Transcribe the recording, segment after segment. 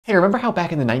Hey, remember how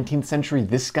back in the 19th century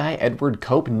this guy, Edward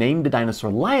Cope, named a dinosaur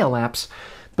Lyolaps,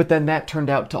 but then that turned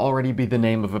out to already be the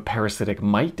name of a parasitic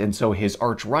mite, and so his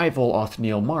arch-rival,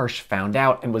 Othniel Marsh, found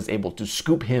out and was able to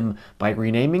scoop him by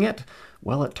renaming it?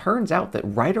 Well, it turns out that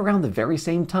right around the very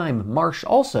same time, Marsh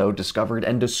also discovered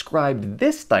and described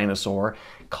this dinosaur,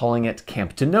 calling it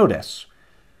Camptosaurus,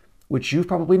 which you've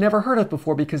probably never heard of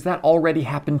before because that already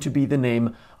happened to be the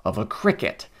name of a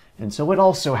cricket. And so it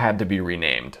also had to be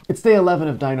renamed. It's day 11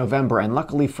 of Dinovember, and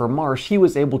luckily for Marsh, he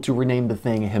was able to rename the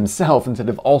thing himself instead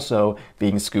of also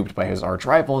being scooped by his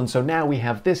arch-rival, and so now we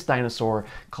have this dinosaur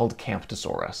called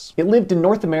Camptosaurus. It lived in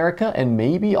North America and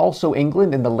maybe also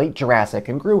England in the late Jurassic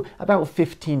and grew about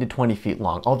 15 to 20 feet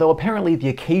long, although apparently the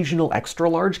occasional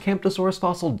extra-large Camptosaurus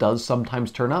fossil does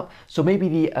sometimes turn up, so maybe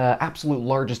the absolute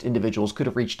largest individuals could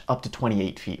have reached up to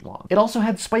 28 feet long. It also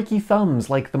had spiky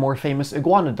thumbs like the more famous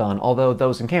Iguanodon, although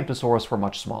those in Camptosaurus were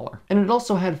much smaller. And it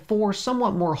also had 4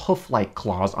 somewhat more hoof-like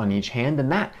claws on each hand, and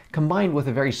that, combined with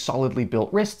a very solidly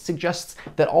built wrist, suggests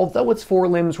that although its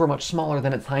forelimbs were much smaller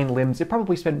than its hind limbs, it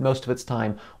probably spent most of its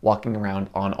time walking around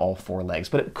on all 4 legs,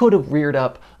 but it could have reared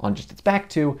up on just its back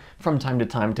 2 from time to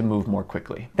time to move more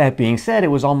quickly. That being said, it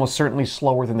was almost certainly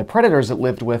slower than the predators it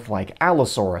lived with, like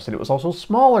Allosaurus, and it was also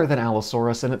smaller than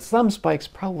Allosaurus, and its thumb spikes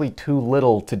probably too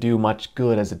little to do much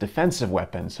good as a defensive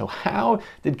weapon. So how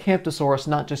did Camptosaurus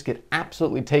not just get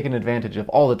absolutely taken advantage of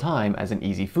all the time as an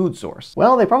easy food source?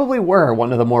 Well, they probably were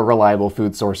one of the more reliable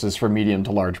food sources for medium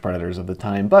to large predators of the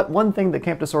time, but one thing that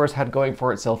Camptosaurus had going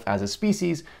for itself as a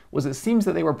species was it seems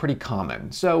that they were pretty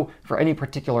common. So for any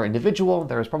particular individual,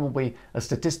 there is probably a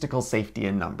statistical safety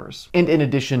in numbers. And in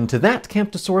addition to that,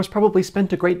 Camptosaurus probably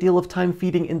spent a great deal of time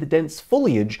feeding in the dense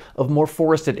foliage of more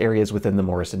forested areas within the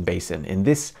Morrison Basin. In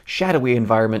this shadowy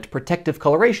environment, protective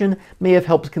coloration may have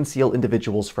helped conceal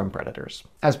individuals from predators.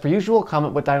 As per usual,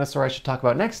 comment what dinosaur I should talk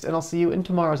about next, and I'll see you in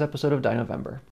tomorrow's episode of Dinovember.